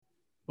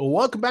Well,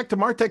 welcome back to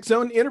Martech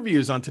Zone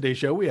Interviews. On today's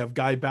show, we have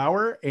Guy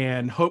Bauer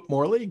and Hope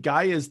Morley.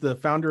 Guy is the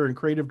founder and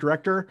creative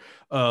director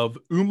of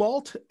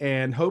Umalt,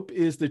 and Hope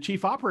is the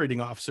chief operating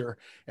officer.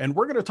 And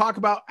we're going to talk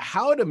about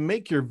how to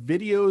make your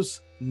videos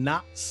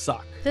not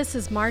suck. This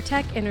is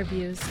Martech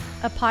Interviews,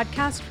 a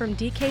podcast from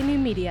DK New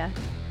Media,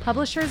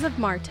 publishers of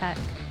Martech,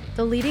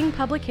 the leading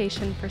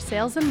publication for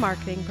sales and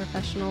marketing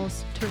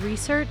professionals to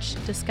research,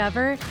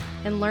 discover,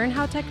 and learn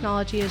how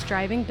technology is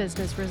driving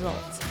business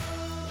results.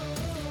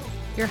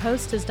 Your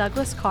host is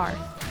Douglas Carr.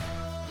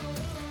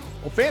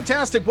 Well,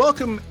 fantastic.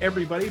 Welcome,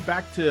 everybody,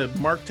 back to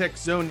Martech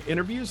Zone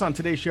Interviews. On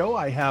today's show,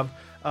 I have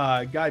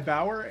Guy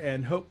Bauer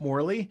and Hope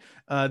Morley.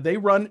 They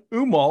run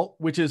Umalt,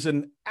 which is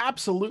an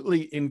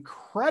absolutely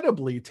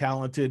incredibly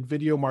talented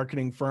video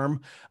marketing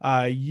firm.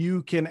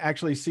 You can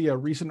actually see a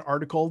recent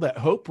article that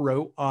Hope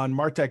wrote on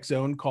Martech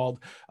Zone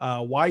called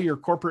Why Your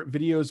Corporate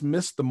Videos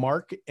Missed the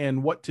Mark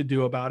and What to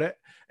Do About It.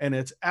 And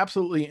it's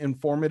absolutely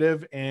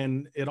informative,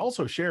 and it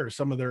also shares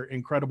some of their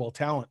incredible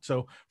talent.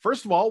 So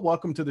first of all,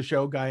 welcome to the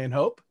show, Guy and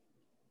Hope.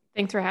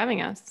 Thanks for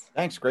having us.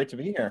 Thanks. Great to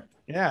be here.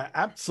 Yeah,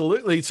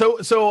 absolutely. So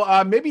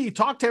maybe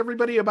talk to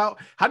everybody about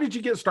how did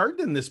you get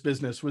started in this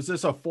business? Was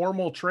this a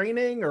formal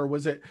training, or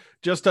was it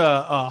just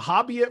a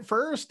hobby at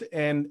first,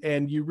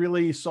 and you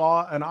really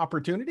saw an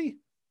opportunity?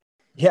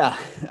 Yeah.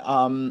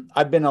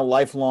 I've been a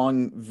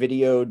lifelong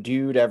video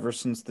dude ever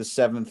since the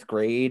 7th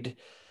grade.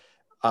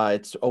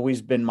 It's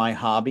always been my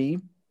hobby.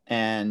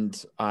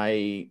 And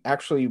I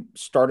actually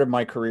started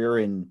my career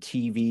in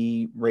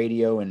TV,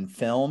 radio, and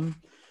film,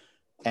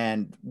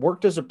 and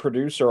worked as a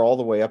producer all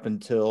the way up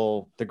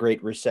until the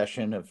Great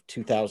Recession of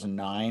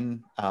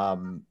 2009.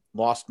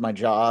 Lost my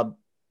job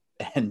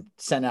and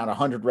sent out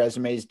 100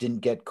 resumes, didn't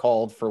get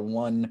called for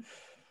one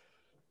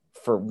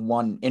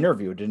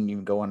interview, didn't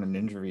even go on an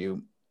interview.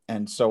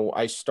 And so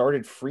I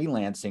started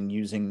freelancing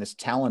using this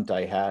talent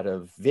I had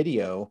of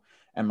video.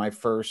 And my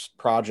first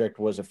project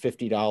was a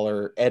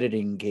 $50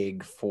 editing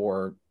gig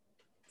for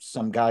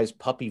some guy's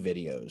puppy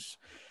videos.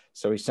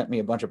 So he sent me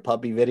a bunch of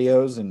puppy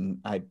videos and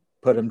I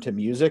put them to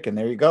music, and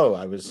there you go.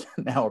 I was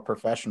now a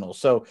professional.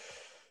 So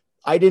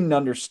I didn't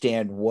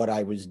understand what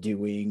I was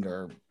doing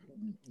or,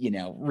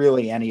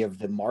 really any of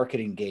the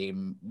marketing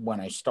game when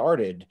I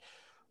started.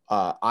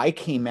 I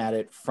came at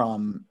it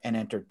from an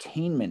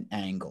entertainment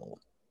angle.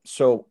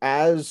 So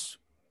as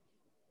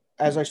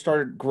I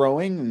started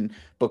growing and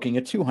booking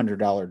a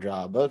 $200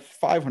 job, a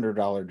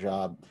 $500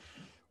 job,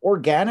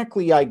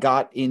 organically I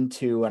got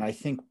into, and I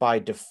think by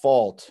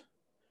default,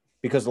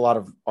 because a lot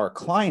of our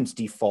clients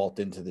default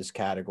into this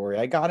category,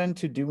 I got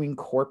into doing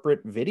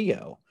corporate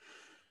video,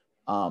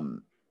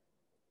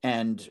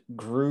 and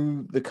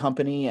grew the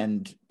company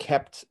and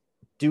kept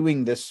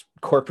doing this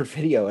corporate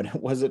video. And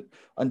it wasn't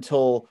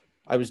until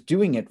I was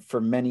doing it for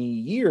many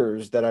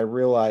years that I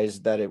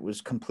realized that it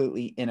was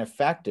completely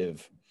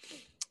ineffective.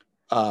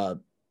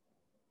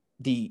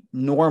 The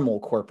normal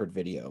corporate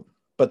video.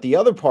 But the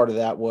other part of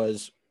that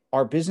was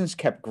our business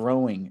kept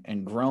growing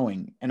and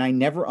growing, and I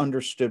never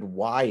understood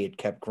why it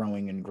kept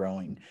growing and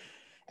growing.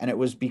 And it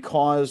was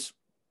because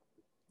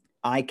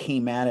I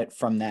came at it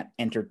from that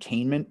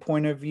entertainment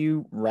point of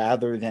view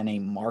rather than a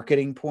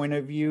marketing point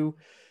of view.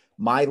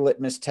 My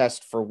litmus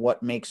test for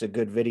what makes a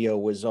good video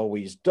was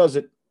always, does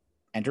it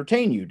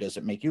entertain you? Does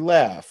it make you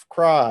laugh,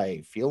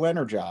 cry, feel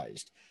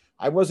energized?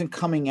 I wasn't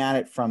coming at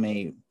it from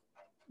a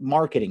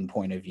marketing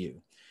point of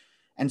view.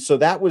 And so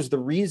that was the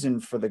reason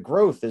for the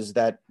growth, is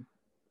that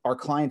our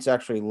clients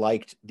actually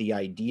liked the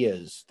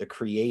ideas, the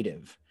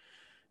creative.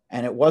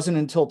 And it wasn't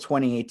until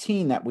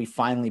 2018 that we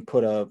finally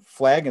put a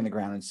flag in the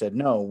ground and said,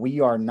 no, we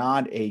are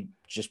not a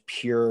just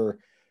pure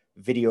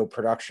video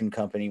production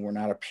company. We're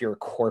not a pure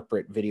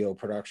corporate video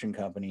production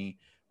company.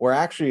 We're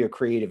actually a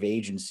creative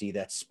agency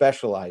that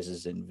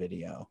specializes in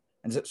video.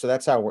 And so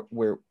that's how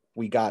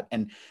we got,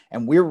 and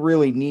we're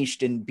really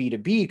niched in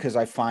B2B, because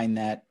I find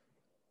that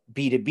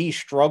B2B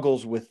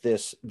struggles with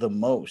this the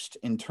most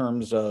in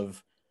terms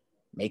of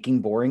making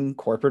boring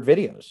corporate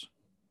videos.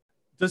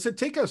 Does it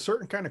take a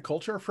certain kind of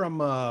culture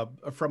from a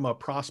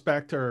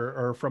prospect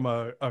or from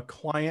a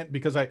client?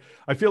 Because I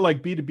feel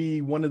like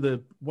B2B, one of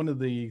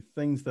the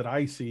things that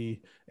I see,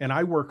 and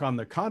I work on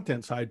the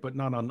content side, but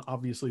not on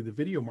obviously the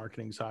video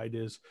marketing side,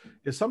 is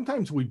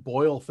sometimes we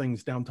boil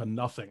things down to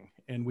nothing.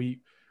 And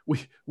we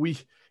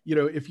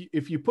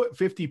if you put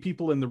 50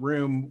 people in the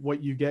room,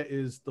 what you get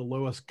is the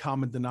lowest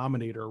common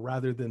denominator,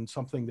 rather than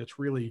something that's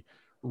really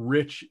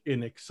rich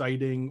and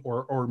exciting,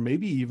 or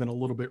maybe even a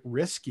little bit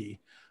risky.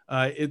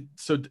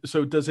 So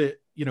does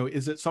it,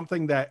 is it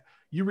something that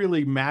you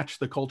really match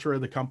the culture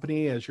of the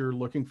company as you're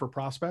looking for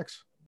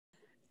prospects?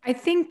 I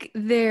think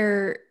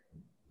there's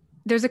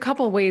a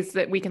couple of ways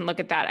that we can look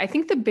at that. I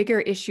think the bigger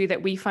issue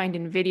that we find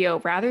in video,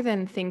 rather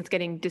than things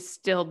getting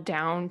distilled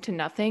down to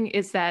nothing,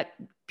 is that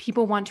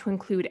people want to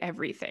include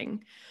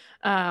everything.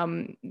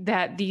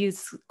 That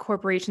these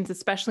corporations,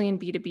 especially in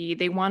B2B,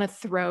 they want to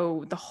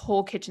throw the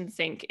whole kitchen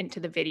sink into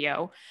the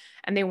video,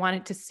 and they want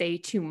it to say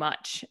too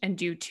much and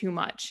do too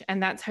much.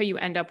 And that's how you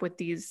end up with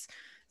these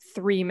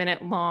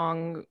 3-minute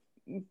long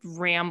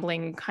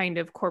rambling kind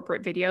of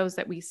corporate videos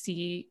that we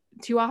see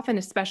too often,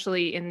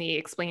 especially in the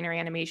explainer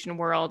animation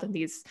world and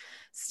these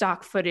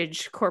stock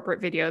footage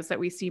corporate videos that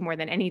we see more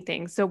than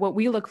anything. So what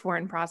we look for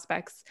in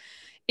prospects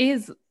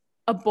is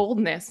a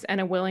boldness and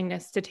a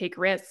willingness to take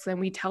risks. And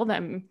we tell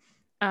them,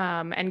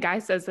 and Guy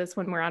says this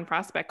when we're on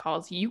prospect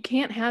calls, you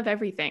can't have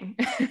everything.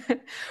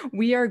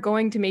 We are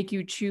going to make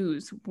you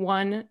choose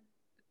one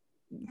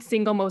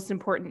single most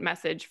important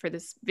message for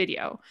this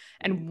video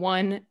and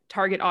one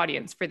target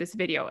audience for this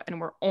video. And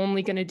we're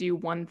only going to do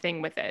one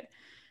thing with it.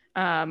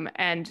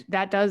 And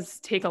that does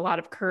take a lot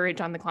of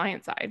courage on the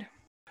client side.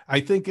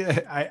 I think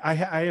I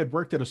had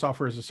worked at a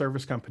software as a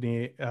service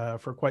company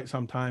for quite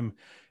some time.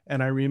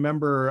 And I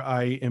remember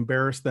I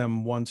embarrassed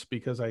them once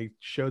because I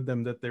showed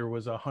them that there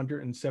was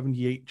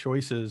 178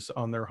 choices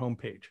on their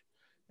homepage.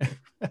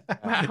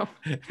 Wow.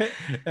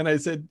 And I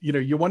said,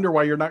 you wonder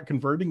why you're not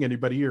converting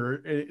anybody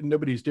or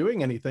nobody's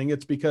doing anything.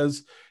 It's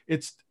because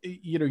it's,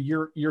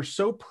 you're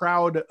so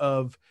proud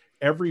of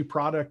every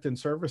product and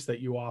service that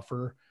you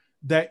offer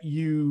that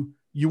you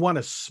want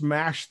to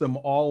smash them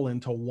all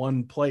into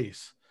one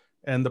place.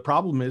 And the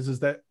problem is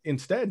that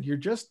instead you're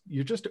just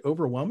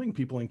overwhelming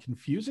people and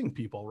confusing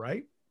people,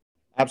 right?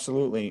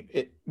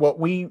 Absolutely. What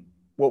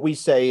we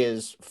say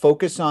is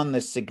focus on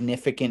the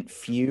significant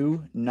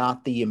few,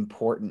 not the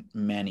important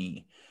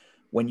many.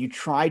 When you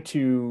try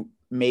to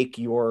make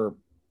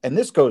and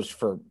this goes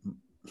for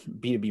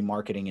B2B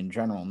marketing in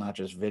general, not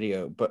just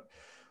video, but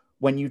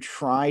when you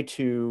try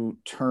to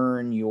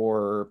turn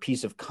your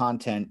piece of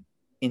content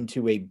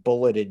into a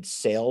bulleted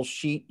sales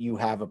sheet, you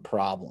have a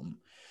problem.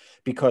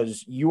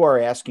 Because you are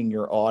asking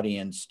your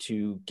audience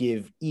to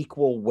give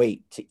equal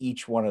weight to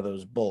each one of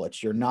those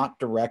bullets. You're not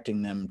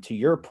directing them, to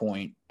your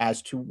point,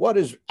 as to what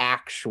is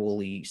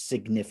actually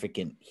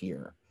significant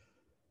here.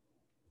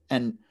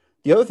 And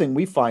the other thing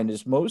we find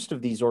is most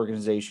of these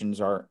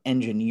organizations are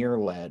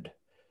engineer-led.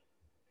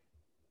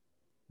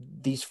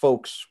 These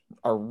folks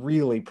are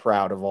really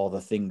proud of all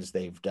the things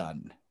they've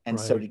done. And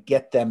so to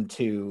get them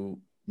to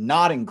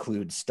not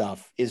include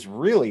stuff is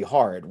really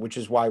hard, which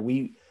is why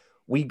we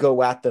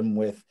go at them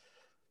with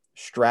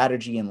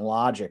strategy and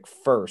logic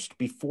first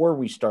before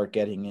we start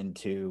getting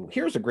into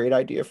here's a great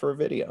idea for a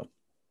video.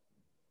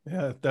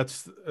 Yeah,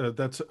 that's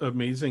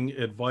amazing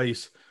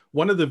advice.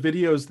 One of the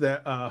videos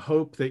that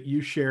Hope that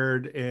you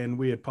shared and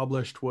we had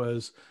published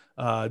was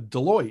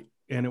Deloitte,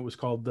 and it was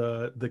called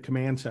the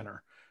Command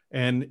Center.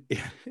 And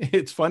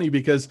it's funny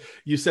because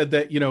you said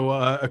that,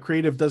 a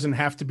creative doesn't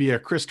have to be a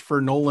Christopher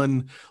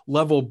Nolan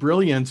level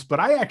brilliance, but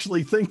I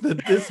actually think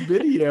that this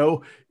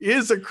video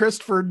is a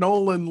Christopher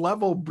Nolan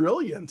level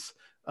brilliance.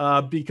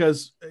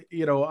 Because,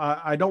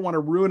 I don't want to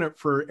ruin it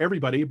for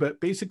everybody, but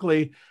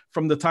basically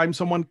from the time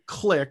someone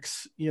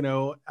clicks,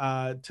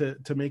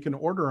 to make an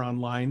order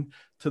online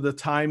to the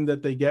time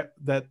that they get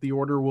that the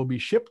order will be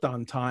shipped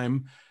on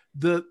time,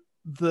 the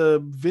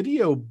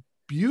video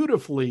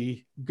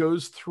beautifully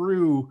goes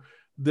through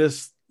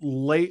these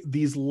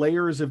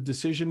layers of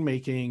decision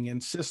making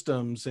and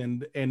systems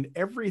and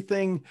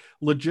everything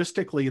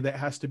logistically that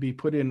has to be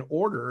put in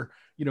order,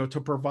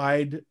 to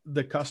provide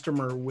the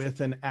customer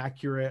with an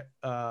accurate,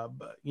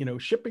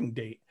 shipping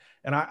date.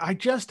 And I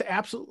just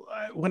absolutely,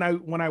 when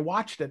I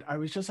watched it, I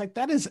was just like,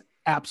 that is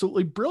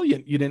absolutely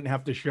brilliant. You didn't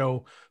have to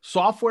show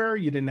software.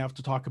 You didn't have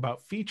to talk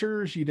about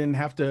features. You didn't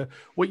have to,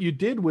 what you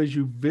did was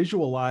you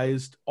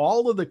visualized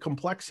all of the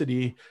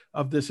complexity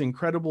of this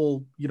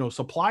incredible,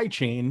 supply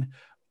chain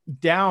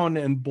down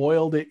and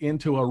boiled it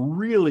into a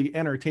really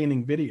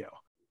entertaining video.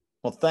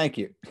 Well, thank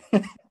you.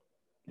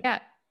 Yeah,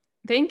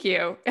 thank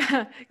you.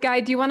 Guy,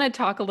 do you want to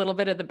talk a little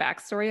bit of the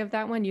backstory of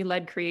that one? You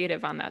led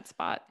creative on that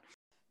spot.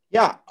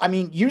 Yeah, I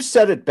mean, you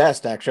said it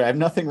best, actually. I have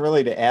nothing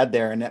really to add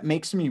there. And that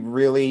makes me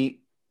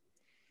really,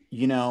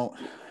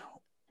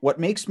 what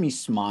makes me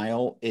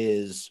smile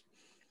is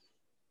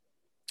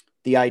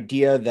the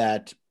idea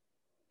that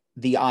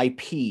the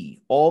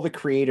IP, all the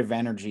creative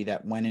energy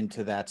that went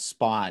into that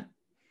spot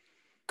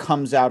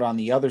comes out on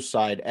the other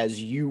side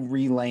as you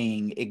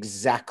relaying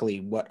exactly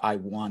what I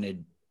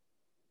wanted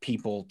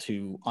people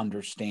to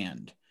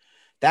understand.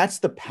 That's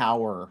the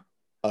power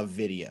of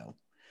video.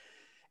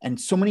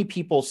 And so many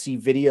people see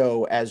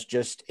video as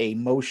just a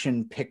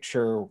motion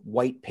picture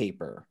white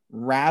paper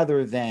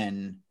rather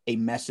than a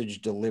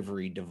message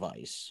delivery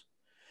device.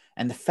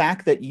 And the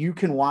fact that you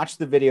can watch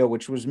the video,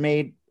 which was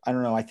made, I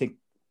don't know, I think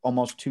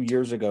almost 2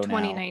 years ago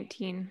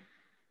 2019.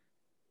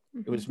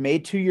 now. It was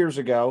made 2 years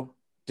ago,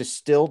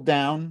 distilled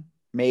down,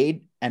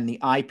 made, and the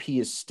IP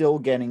is still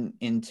getting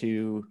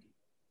into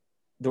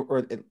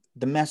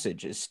the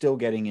message is still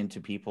getting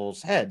into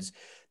people's heads.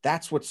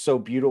 That's what's so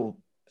beautiful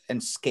and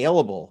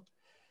scalable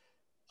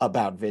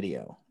about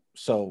video.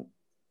 So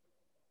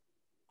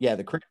yeah,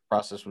 the creative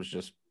process was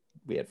just,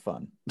 we had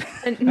fun.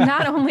 And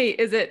not only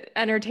is it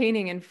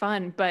entertaining and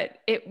fun, but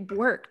it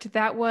worked.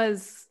 That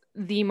was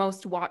the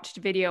most watched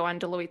video on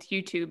Deloitte's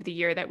YouTube the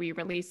year that we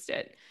released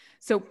it.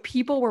 So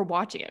people were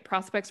watching it.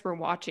 Prospects were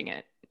watching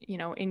it.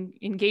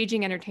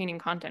 Engaging, entertaining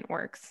content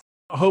works.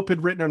 Hope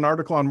had written an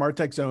article on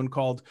Martech Zone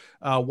called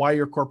Why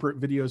Your Corporate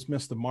Videos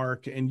Miss the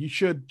Mark. And you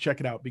should check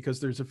it out because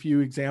there's a few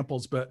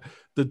examples, but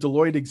the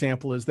Deloitte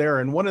example is there.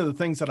 And one of the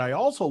things that I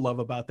also love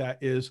about that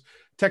is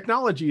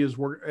technology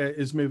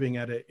is moving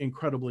at an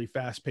incredibly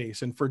fast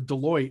pace. And for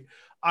Deloitte,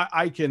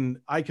 I can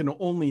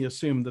only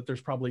assume that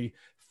there's probably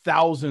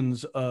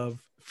thousands of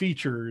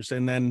features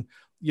and then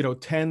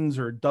tens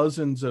or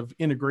dozens of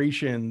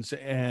integrations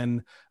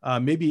and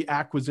maybe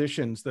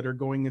acquisitions that are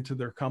going into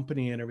their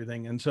company and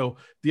everything. And so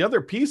the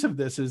other piece of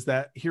this is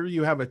that here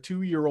you have a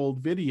 2-year-old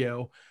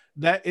video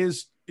that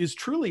is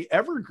truly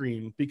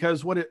evergreen,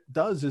 because what it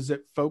does is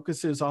it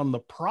focuses on the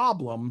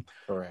problem.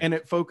 Correct. And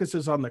it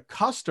focuses on the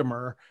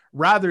customer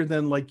rather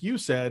than, like you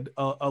said,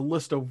 a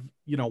list of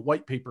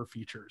white paper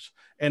features.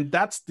 And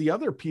that's the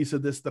other piece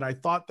of this that I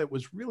thought that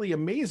was really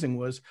amazing,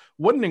 was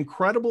what an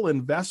incredible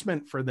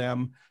investment for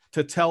them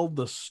to tell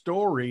the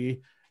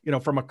story,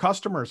 from a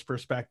customer's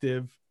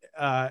perspective,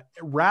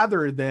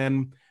 rather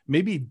than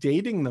maybe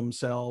dating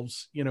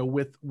themselves,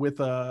 with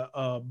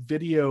a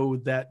video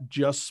that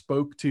just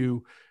spoke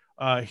to,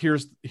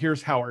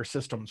 here's how our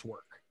systems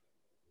work.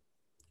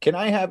 Can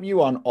I have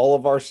you on all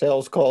of our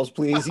sales calls,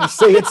 please? You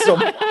say it so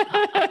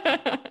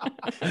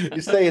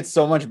you say it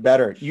so much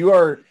better. You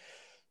are,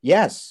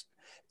 yes.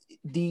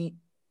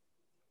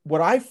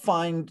 What I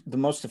find the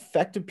most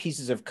effective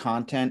pieces of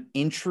content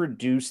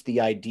introduce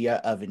the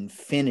idea of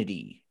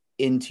infinity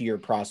into your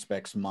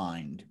prospect's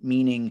mind,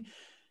 meaning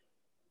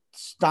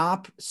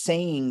stop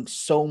saying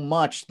so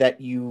much that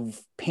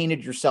you've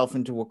painted yourself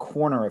into a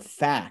corner of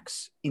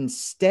facts.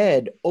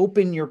 Instead,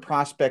 open your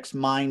prospect's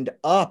mind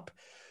up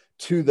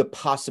to the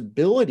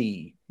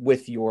possibility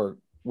with your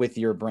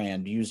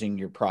brand using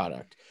your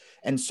product.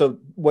 And so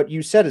what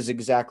you said is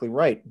exactly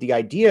right. The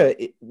idea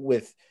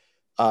with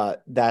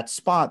that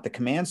spot, the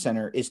command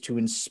center, is to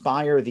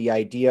inspire the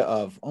idea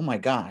of, oh my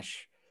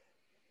gosh,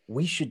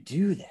 we should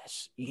do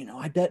this.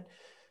 I bet,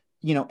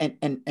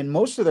 and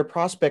most of their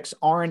prospects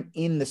aren't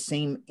in the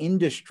same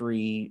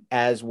industry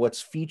as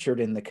what's featured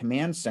in the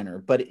command center,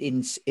 but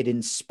it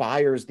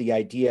inspires the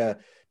idea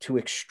to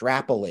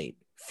extrapolate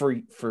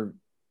for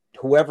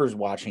whoever's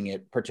watching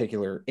it,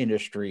 particular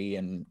industry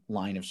and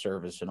line of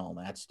service and all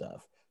that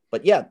stuff.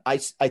 But yeah,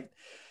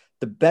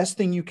 the best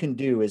thing you can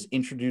do is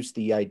introduce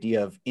the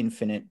idea of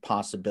infinite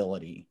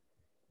possibility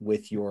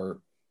with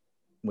your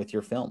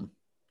film.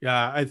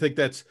 Yeah, I think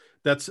that's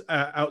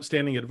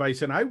outstanding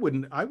advice. And I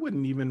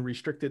wouldn't even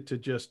restrict it to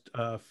just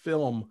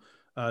film.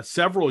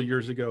 Several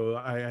years ago,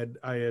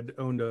 I had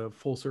owned a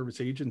full service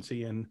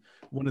agency, and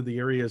one of the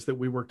areas that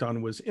we worked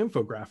on was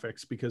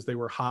infographics, because they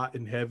were hot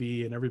and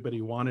heavy and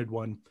everybody wanted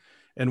one.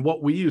 And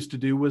what we used to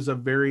do was a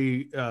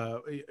very,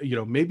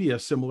 maybe a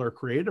similar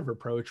creative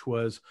approach.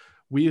 Was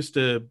we used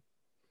to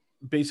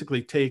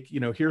basically take,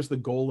 here's the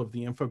goal of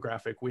the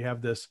infographic. We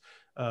have this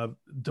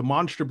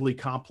demonstrably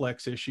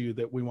complex issue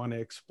that we want to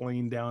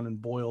explain down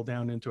and boil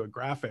down into a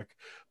graphic.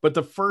 But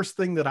the first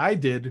thing that I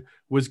did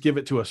was give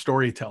it to a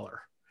storyteller.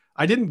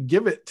 I didn't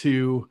give it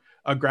to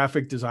a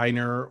graphic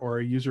designer or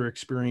a user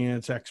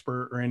experience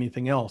expert or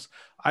anything else.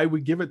 I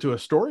would give it to a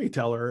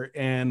storyteller,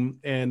 and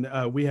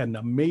we had an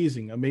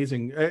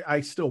amazing,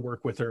 I still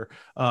work with her,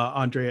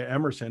 Andrea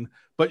Emerson,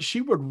 but she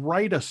would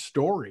write a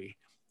story,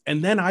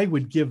 and then I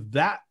would give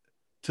that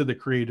to the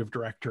creative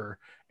director,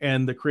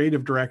 and the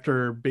creative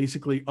director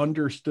basically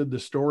understood the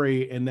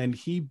story, and then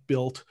he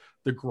built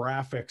the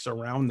graphics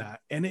around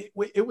that. And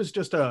it was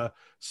just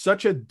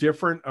such a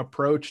different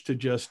approach to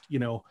just,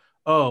 line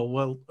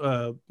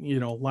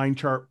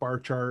chart, bar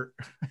chart,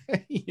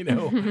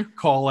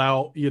 call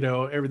out,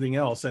 everything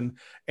else. And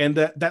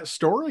that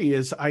story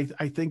is, I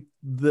think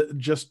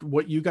just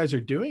what you guys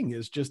are doing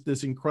is just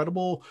this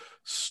incredible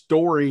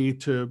story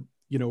to,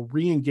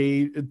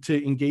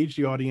 engage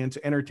the audience,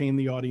 entertain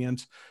the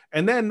audience,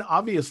 and then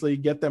obviously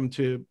get them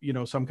to,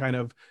 some kind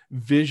of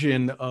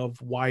vision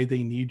of why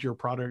they need your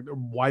product, or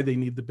why they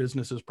need the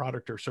business's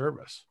product or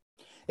service.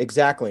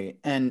 Exactly.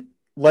 And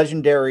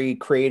legendary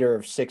creator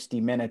of 60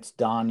 Minutes,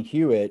 Don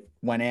Hewitt,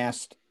 when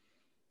asked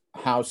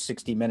how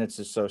 60 Minutes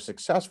is so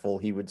successful,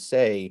 he would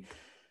say,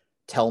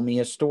 tell me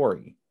a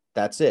story.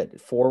 That's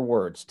it. 4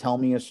 words. Tell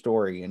me a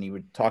story. And he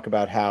would talk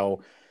about how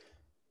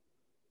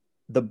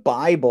the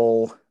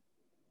Bible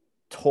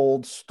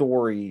told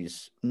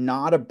stories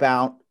not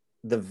about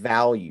the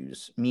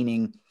values,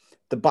 meaning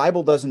the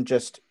Bible doesn't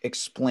just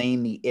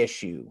explain the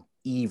issue,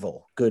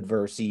 evil, good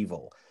versus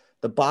evil.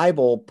 The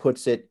Bible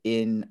puts it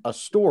in a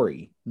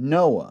story,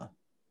 Noah.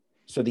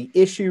 So the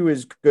issue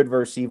is good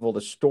versus evil.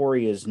 The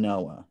story is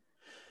Noah.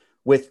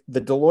 With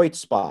the Deloitte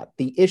spot,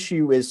 the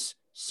issue is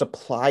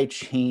supply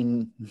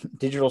chain,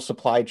 digital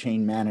supply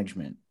chain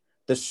management.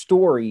 The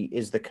story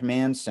is the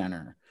command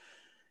center.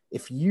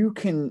 If you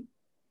can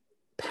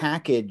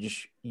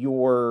package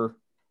your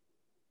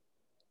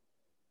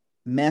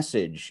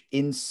message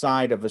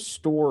inside of a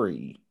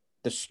story,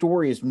 the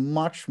story is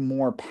much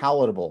more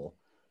palatable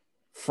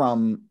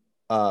from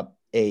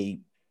a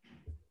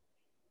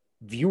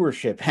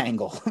viewership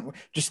angle.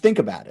 Just think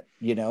about it.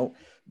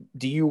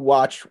 Do you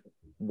watch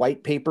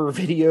white paper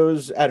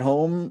videos at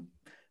home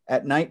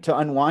at night to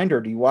unwind,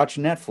 or do you watch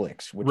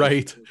Netflix, which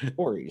right. is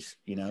stories,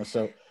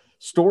 so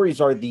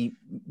stories are the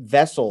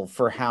vessel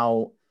for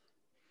how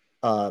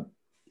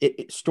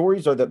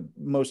stories are the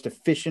most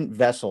efficient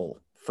vessel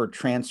for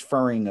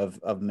transferring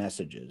of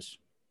messages.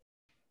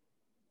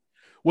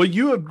 Well,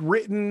 you have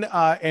written,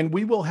 and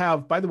we will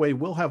have, by the way,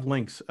 we'll have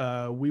links.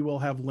 We will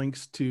have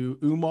links to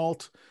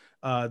Umalt,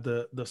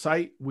 the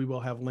site. We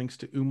will have links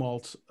to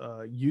Umalt's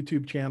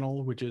YouTube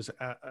channel, which is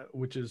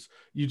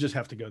you just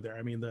have to go there.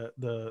 I mean,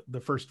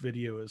 the first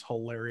video is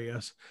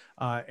hilarious,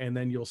 and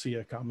then you'll see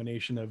a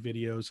combination of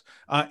videos.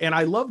 And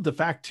I love the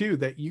fact too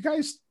that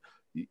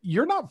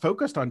you're not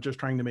focused on just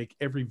trying to make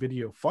every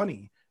video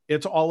funny.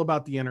 It's all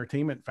about the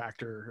entertainment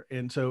factor.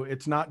 And so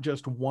it's not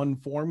just one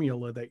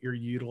formula that you're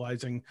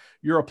utilizing.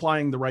 You're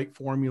applying the right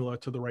formula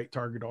to the right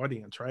target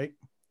audience, right?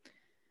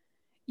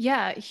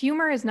 Yeah,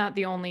 humor is not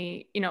the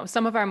only,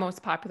 some of our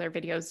most popular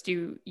videos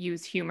do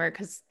use humor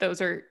because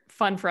those are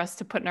fun for us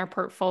to put in our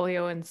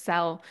portfolio and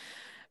sell.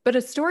 But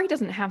a story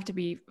doesn't have to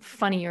be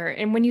funnier.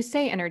 And when you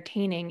say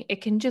entertaining, it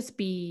can just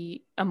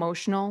be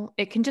emotional.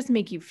 It can just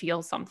make you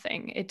feel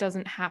something. It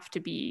doesn't have to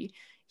be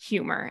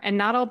humor. And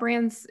not all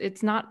brands,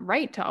 it's not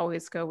right to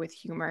always go with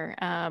humor.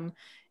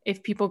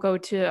 If people go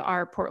to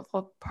our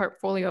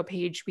portfolio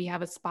page, we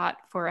have a spot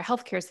for a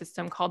healthcare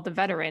system called The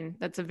Veteran.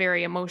 That's a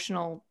very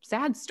emotional,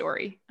 sad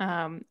story.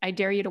 I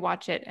dare you to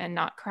watch it and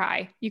not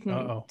cry. You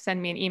can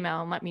send me an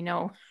email and let me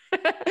know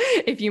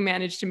if you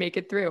manage to make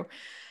it through.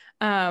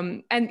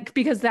 And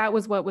because that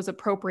was what was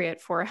appropriate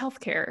for a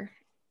healthcare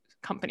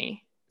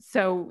company.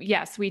 So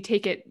yes, we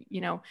take it,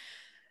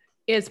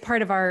 as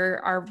part of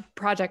our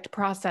project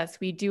process,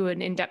 we do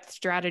an in-depth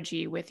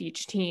strategy with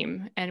each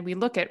team, and we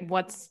look at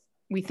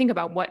we think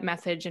about what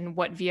message and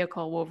what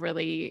vehicle will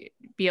really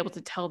be able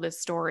to tell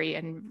this story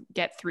and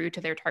get through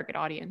to their target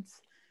audience.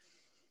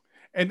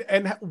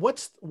 And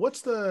what's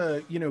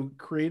the,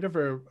 creative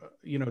or,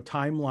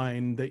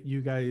 timeline that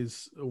you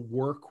guys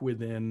work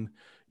within,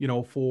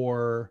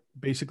 for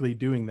basically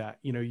doing that,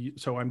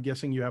 so I'm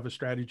guessing you have a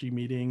strategy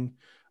meeting,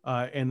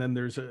 and then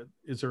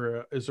is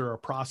there a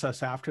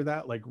process after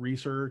that, like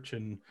research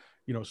and,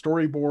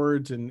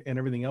 storyboards and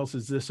everything else?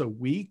 Is this a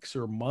weeks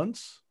or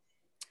months?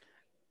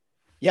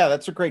 Yeah,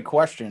 that's a great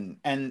question.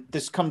 And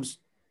this comes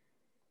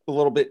a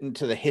little bit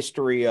into the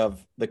history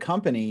of the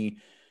company.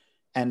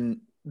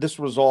 And this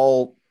was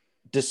all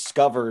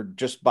discovered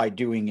just by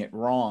doing it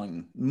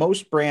wrong.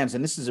 Most brands,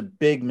 and this is a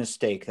big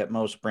mistake that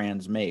most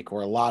brands make,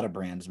 or a lot of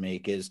brands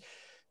make, is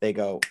they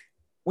go,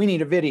 we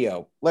need a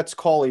video. Let's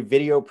call a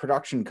video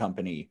production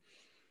company.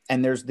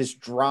 And there's this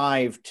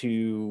drive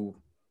to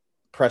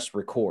press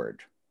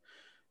record.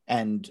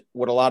 And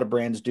what a lot of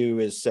brands do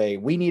is say,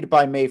 we need it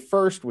by May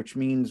 1st, which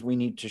means we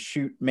need to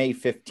shoot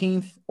April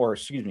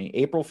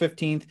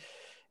 15th.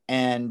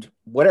 And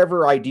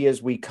whatever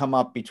ideas we come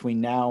up between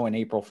now and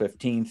April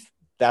 15th,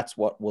 that's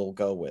what we'll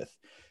go with.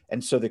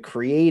 And so the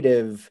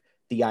creative,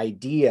 the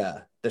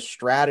idea, the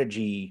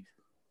strategy,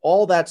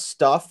 all that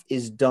stuff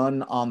is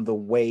done on the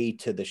way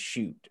to the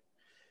shoot.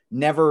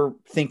 Never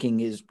thinking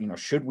is,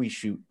 should we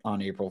shoot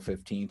on April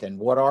 15th? And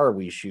what are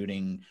we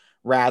shooting?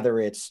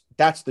 Rather,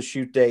 that's the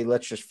shoot day.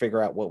 Let's just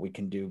figure out what we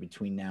can do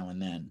between now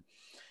and then.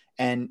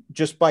 And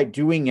just by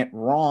doing it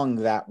wrong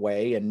that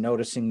way and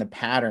noticing the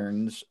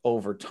patterns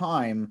over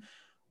time,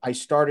 we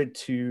started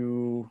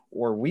to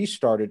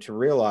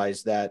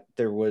realize that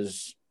there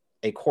was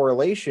a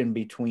correlation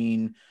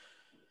between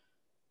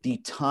the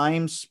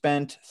time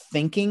spent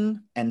thinking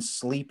and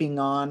sleeping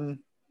on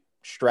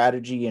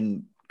strategy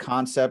and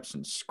concepts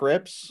and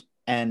scripts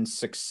and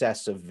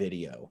success of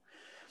video.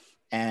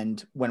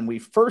 And when we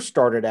first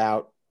started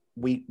out,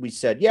 we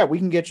said, yeah, we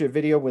can get you a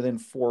video within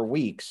 4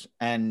 weeks.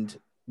 And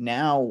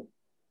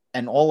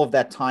all of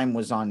that time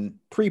was on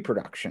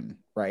pre-production,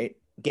 right?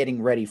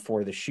 Getting ready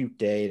for the shoot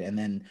date, and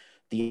then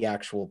the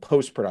actual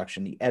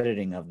post-production, the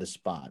editing of the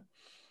spot.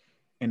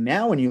 And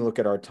now when you look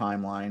at our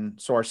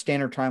timeline, so our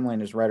standard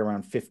timeline is right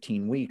around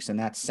 15 weeks, and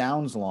that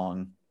sounds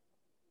long,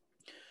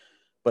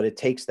 but it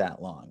takes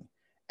that long.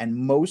 And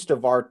most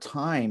of our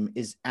time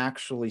is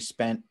actually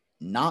spent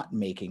not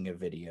making a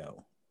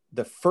video.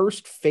 The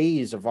first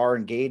phase of our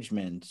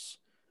engagements,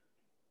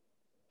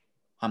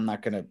 I'm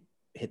not going to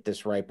hit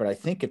this right, but I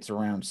think it's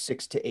around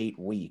 6 to 8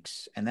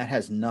 weeks. And that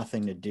has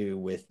nothing to do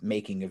with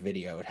making a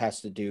video. It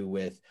has to do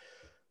with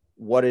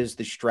what is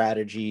the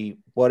strategy,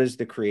 what is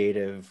the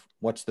creative,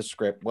 what's the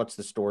script, what's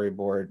the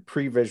storyboard,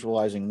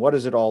 pre-visualizing, what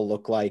does it all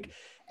look like?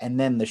 And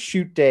then the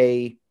shoot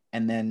day,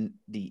 and then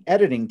the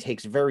editing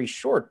takes very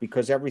short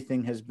because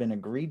everything has been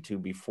agreed to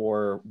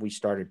before we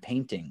started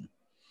painting.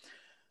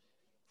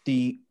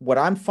 What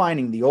I'm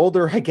finding, the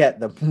older I get,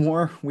 the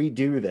more we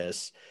do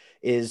this,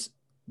 is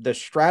the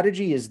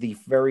strategy is the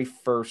very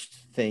first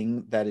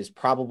thing that is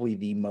probably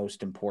the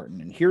most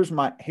important. And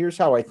here's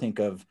how I think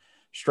of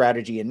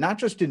strategy, and not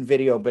just in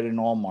video, but in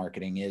all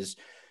marketing is,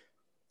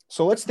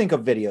 so let's think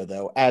of video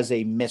though, as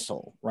a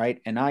missile,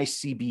 right? An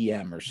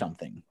ICBM or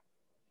something.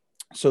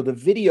 So the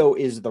video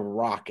is the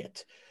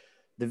rocket.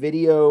 The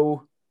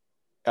video,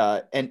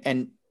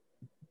 and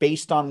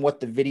based on what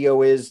the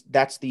video is,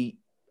 that's the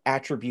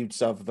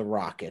attributes of the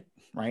rocket,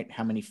 right?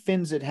 How many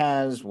fins it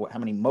has, how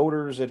many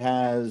motors it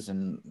has,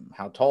 and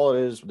how tall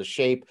it is, the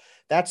shape.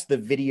 That's the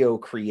video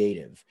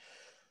creative.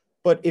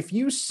 But if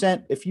you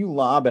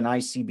lob an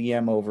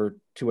ICBM over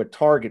to a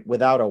target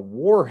without a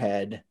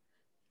warhead,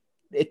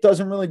 it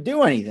doesn't really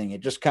do anything.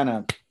 It just kind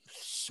of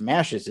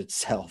smashes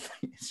itself.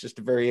 It's just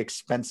a very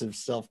expensive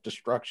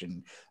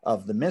self-destruction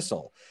of the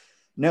missile.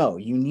 No,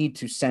 you need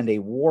to send a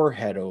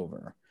warhead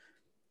over.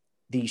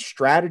 The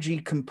strategy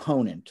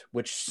component,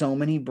 which so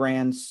many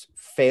brands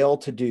fail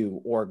to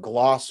do or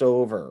gloss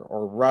over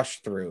or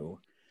rush through,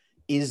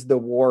 is the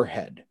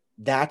warhead.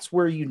 That's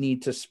where you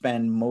need to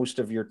spend most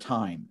of your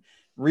time,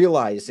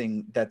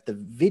 realizing that the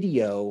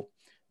video,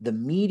 the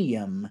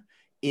medium,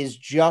 is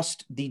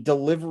just the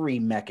delivery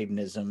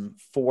mechanism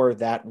for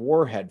that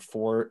warhead,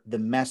 for the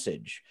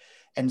message.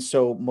 And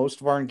so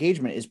most of our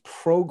engagement is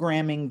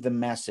programming the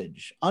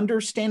message,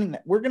 understanding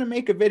that we're going to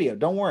make a video.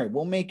 Don't worry,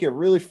 we'll make you a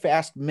really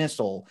fast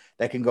missile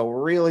that can go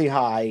really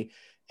high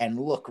and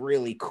look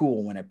really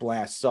cool when it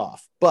blasts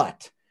off.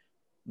 But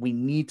we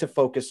need to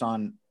focus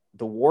on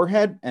the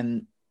warhead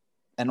and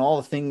all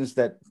the things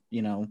that,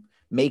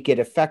 make it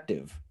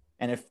effective.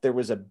 And if there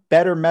was a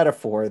better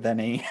metaphor than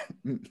a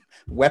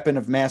weapon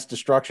of mass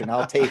destruction,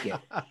 I'll take it.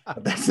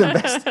 But that's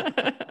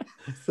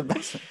the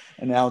best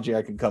analogy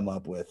I could come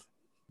up with.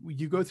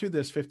 You go through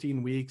this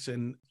 15 weeks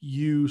and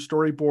you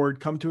storyboard,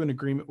 come to an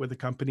agreement with a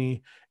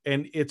company,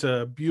 and it's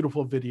a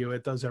beautiful video.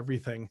 It does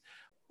everything.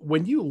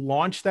 When you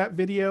launch that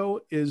video,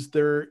 is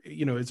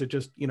it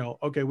just,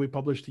 okay, we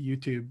published to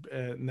YouTube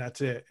and that's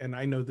it? And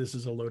I know this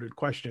is a loaded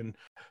question,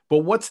 but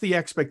what's the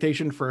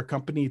expectation for a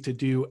company to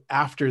do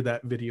after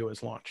that video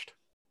is launched?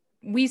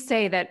 We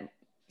say that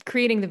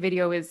creating the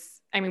video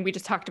we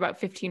just talked about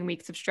 15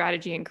 weeks of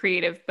strategy and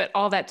creative, but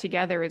all that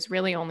together is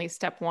really only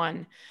step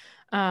one.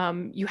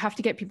 You have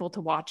to get people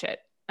to watch it.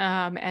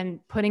 And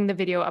putting the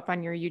video up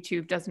on your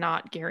YouTube does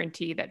not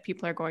guarantee that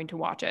people are going to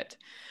watch it.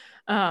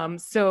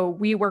 So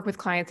we work with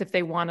clients if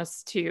they want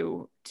us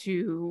to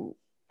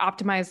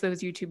optimize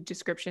those YouTube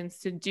descriptions,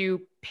 to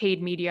do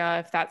paid media,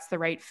 if that's the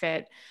right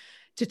fit,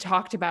 to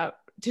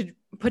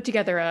put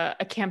together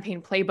a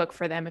campaign playbook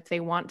for them if they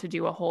want to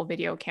do a whole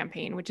video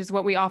campaign, which is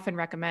what we often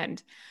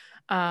recommend.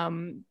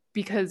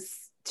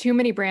 Because too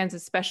many brands,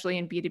 especially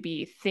in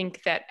B2B,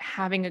 think that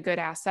having a good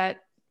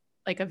asset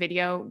like a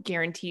video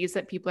guarantees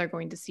that people are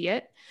going to see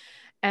it.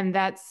 And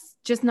that's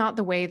just not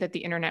the way that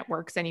the internet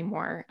works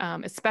anymore,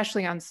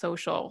 especially on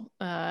social.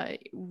 I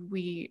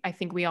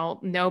think we all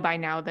know by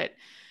now that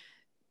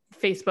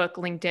Facebook,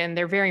 LinkedIn,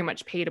 they're very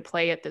much pay to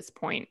play at this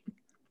point.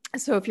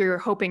 So if you're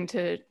hoping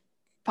to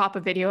pop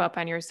a video up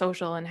on your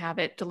social and have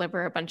it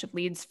deliver a bunch of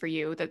leads for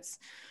you, that's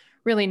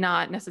really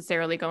not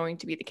necessarily going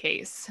to be the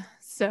case.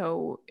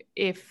 So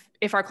if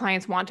our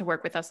clients want to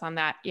work with us on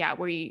that,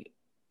 we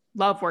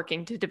love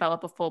working to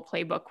develop a full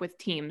playbook with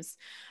teams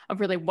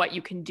of really what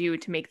you can do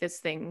to make this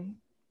thing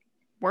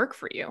work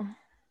for you.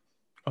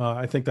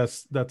 I think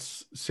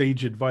that's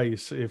sage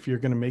advice. If you're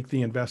going to make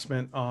the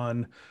investment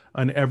on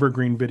an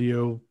evergreen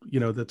video,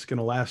 that's going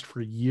to last for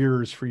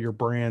years for your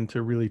brand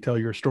to really tell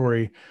your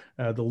story,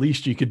 the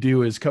least you could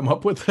do is come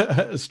up with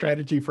a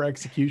strategy for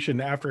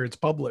execution after it's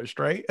published,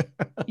 right?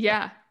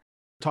 Yeah.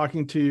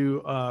 Talking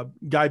to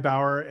Guy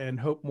Bauer and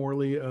Hope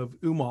Morley of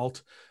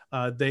Umalt.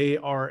 They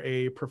are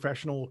a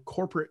professional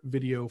corporate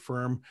video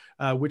firm,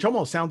 which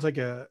almost sounds like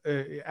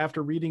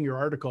after reading your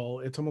article,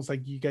 it's almost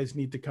like you guys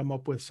need to come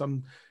up with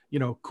some,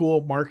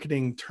 cool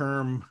marketing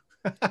term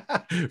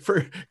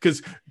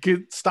because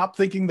stop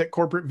thinking that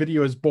corporate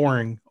video is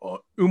boring.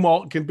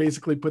 Umalt can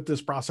basically put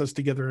this process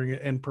together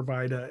and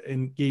provide a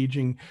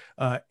engaging,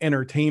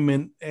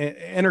 entertaining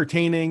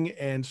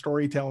and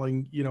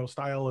storytelling,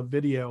 style of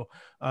video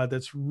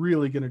that's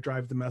really going to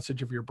drive the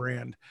message of your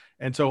brand.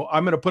 And so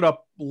I'm going to put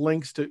up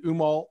links to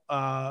Umalt.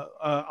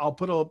 I'll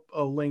put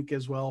a link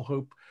as well,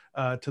 Hope,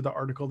 to the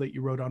article that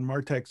you wrote on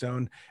Martech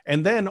Zone.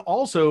 And then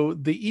also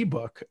the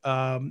ebook.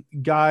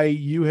 Guy,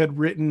 you had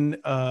written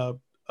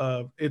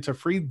it's a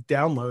free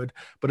download,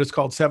 but it's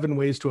called 7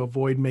 Ways to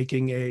Avoid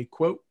Making a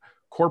quote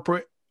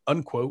corporate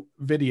unquote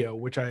video,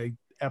 which I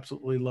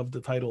absolutely love the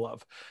title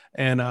of.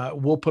 And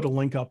we'll put a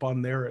link up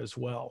on there as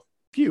well.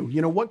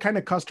 What kind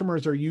of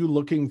customers are you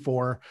looking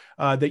for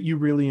that you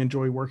really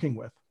enjoy working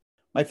with?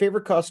 My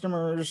favorite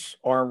customers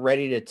are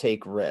ready to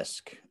take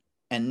risk,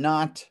 and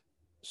not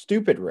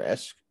stupid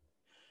risk,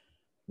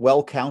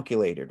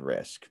 well-calculated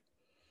risk.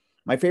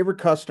 My favorite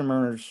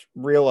customers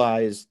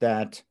realize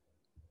that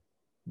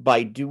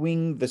by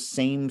doing the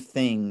same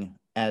thing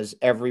as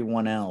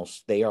everyone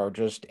else, they are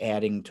just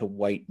adding to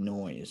white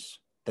noise,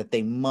 that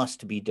they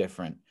must be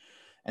different.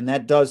 And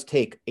that does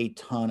take a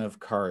ton of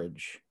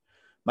courage.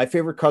 My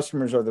favorite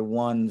customers are the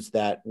ones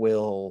that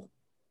will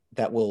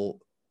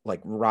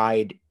like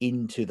ride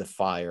into the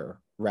fire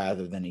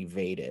rather than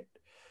evade it.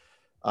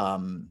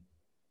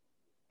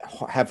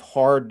 Have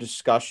hard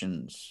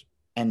discussions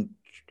and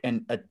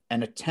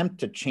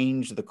attempt to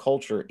change the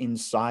culture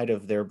inside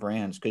of their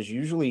brands, because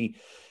usually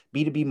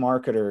B2B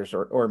marketers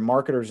or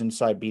marketers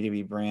inside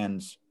B2B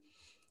brands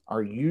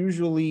are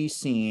usually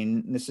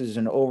seen, this is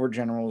an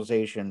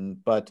overgeneralization,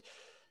 but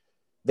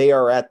they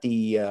are at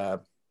the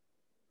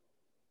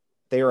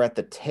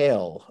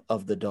tail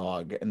of the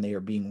dog, and they are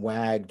being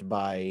wagged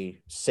by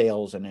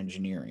sales and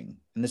engineering.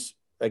 And this,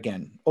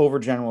 again,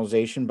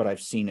 overgeneralization, but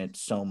I've seen it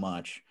so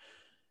much.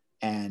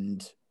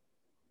 And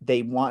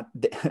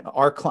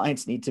our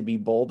clients need to be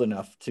bold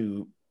enough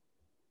to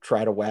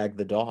try to wag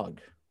the dog,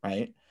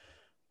 right?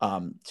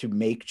 To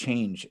make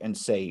change and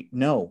say,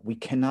 no, we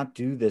cannot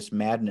do this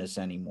madness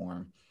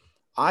anymore.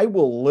 I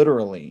will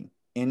literally,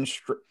 in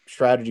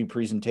strategy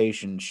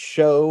presentation,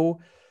 show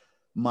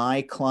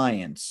my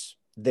clients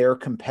their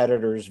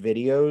competitors'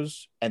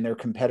 videos, and their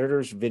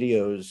competitors'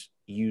 videos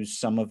use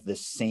some of the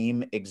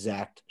same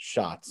exact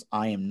shots.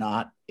 I am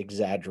not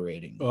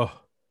exaggerating. Oh.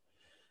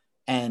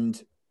 And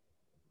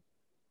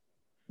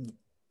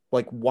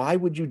like, why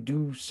would you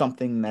do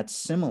something that's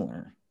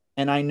similar?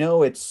 And I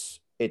know it's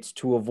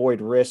to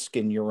avoid risk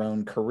in your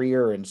own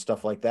career and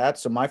stuff like that.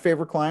 So my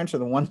favorite clients are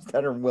the ones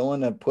that are willing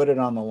to put it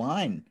on the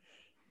line,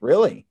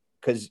 really,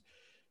 because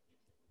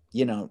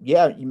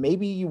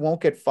maybe you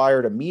won't get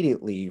fired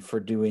immediately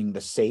for doing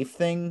the safe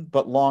thing,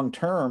 but long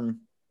term,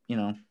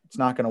 it's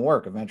not going to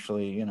work.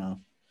 Eventually,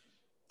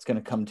 it's going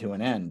to come to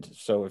an end.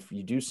 So if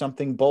you do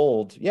something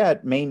bold,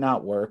 it may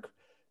not work,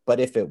 but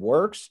if it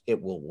works,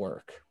 it will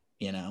work,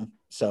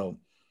 So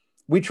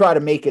we try to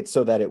make it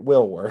so that it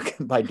will work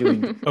by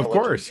doing of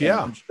course,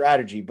 yeah,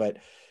 strategy, but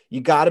you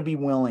got to be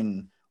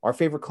willing. Our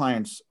favorite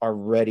clients are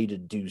ready to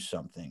do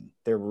something.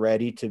 They're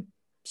ready to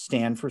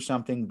stand for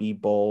something, be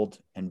bold,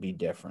 and be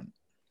different.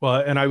 Well,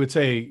 and I would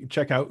say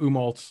check out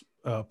Umalt's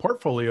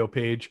portfolio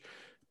page,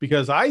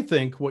 because I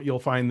think what you'll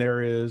find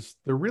there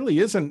really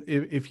isn't,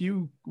 if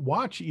you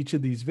watch each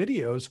of these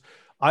videos,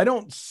 I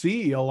don't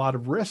see a lot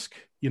of risk,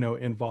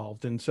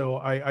 involved. And so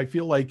I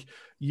feel like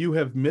you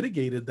have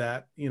mitigated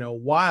that,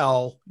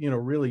 while,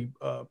 really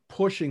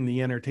pushing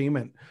the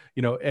entertainment,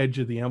 edge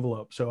of the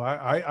envelope. So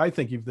I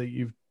think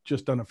you've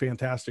just done a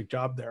fantastic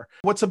job there.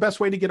 What's the best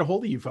way to get a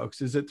hold of you folks?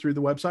 Is it through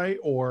the website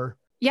or?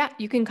 Yeah,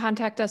 you can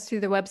contact us through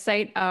the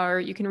website, or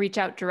you can reach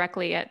out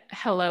directly at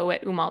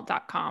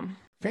hello@umalt.com.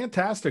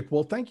 Fantastic.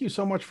 Well, thank you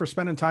so much for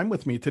spending time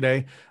with me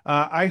today.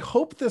 I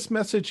hope this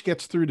message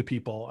gets through to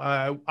people.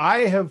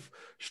 I have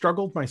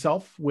struggled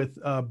myself with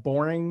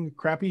boring,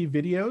 crappy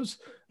videos.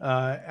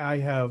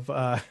 I've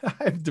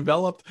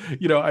developed,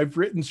 I've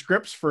written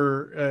scripts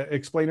for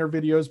explainer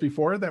videos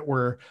before that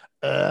were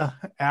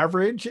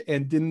average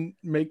and didn't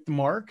make the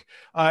mark.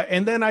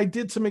 And then I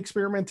did some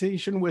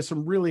experimentation with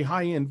some really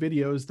high-end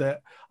videos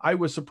that I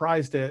was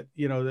surprised at,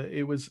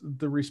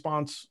 the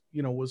response,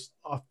 was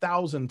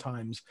 1,000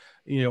 times,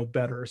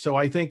 better. So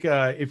I think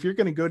if you're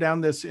going to go down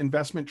this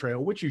investment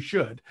trail, which you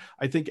should,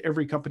 I think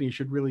every company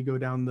should really go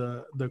down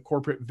the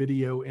corporate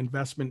video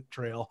investment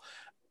trail.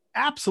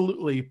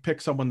 Absolutely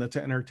pick someone that's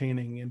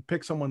entertaining, and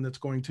pick someone that's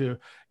going to,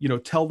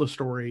 tell the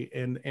story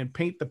and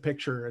paint the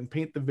picture and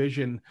paint the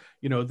vision,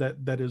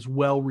 that is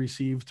well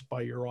received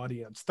by your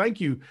audience. Thank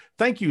you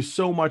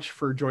so much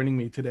for joining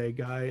me today,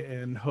 Guy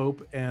and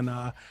Hope, and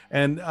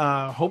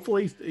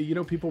hopefully,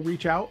 people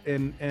reach out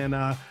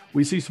and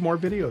we see some more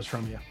videos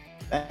from you.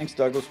 Thanks,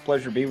 Douglas.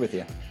 Pleasure to be with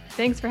you.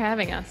 Thanks for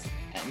having us.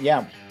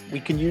 Yeah, we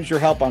can use your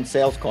help on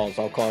sales calls.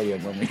 I'll call you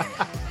when we.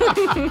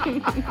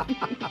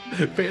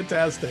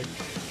 Fantastic.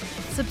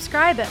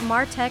 Subscribe at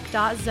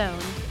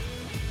martech.zone.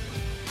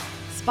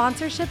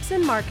 Sponsorships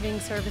and marketing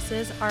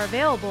services are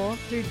available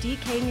through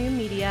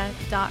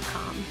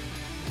dknewmedia.com.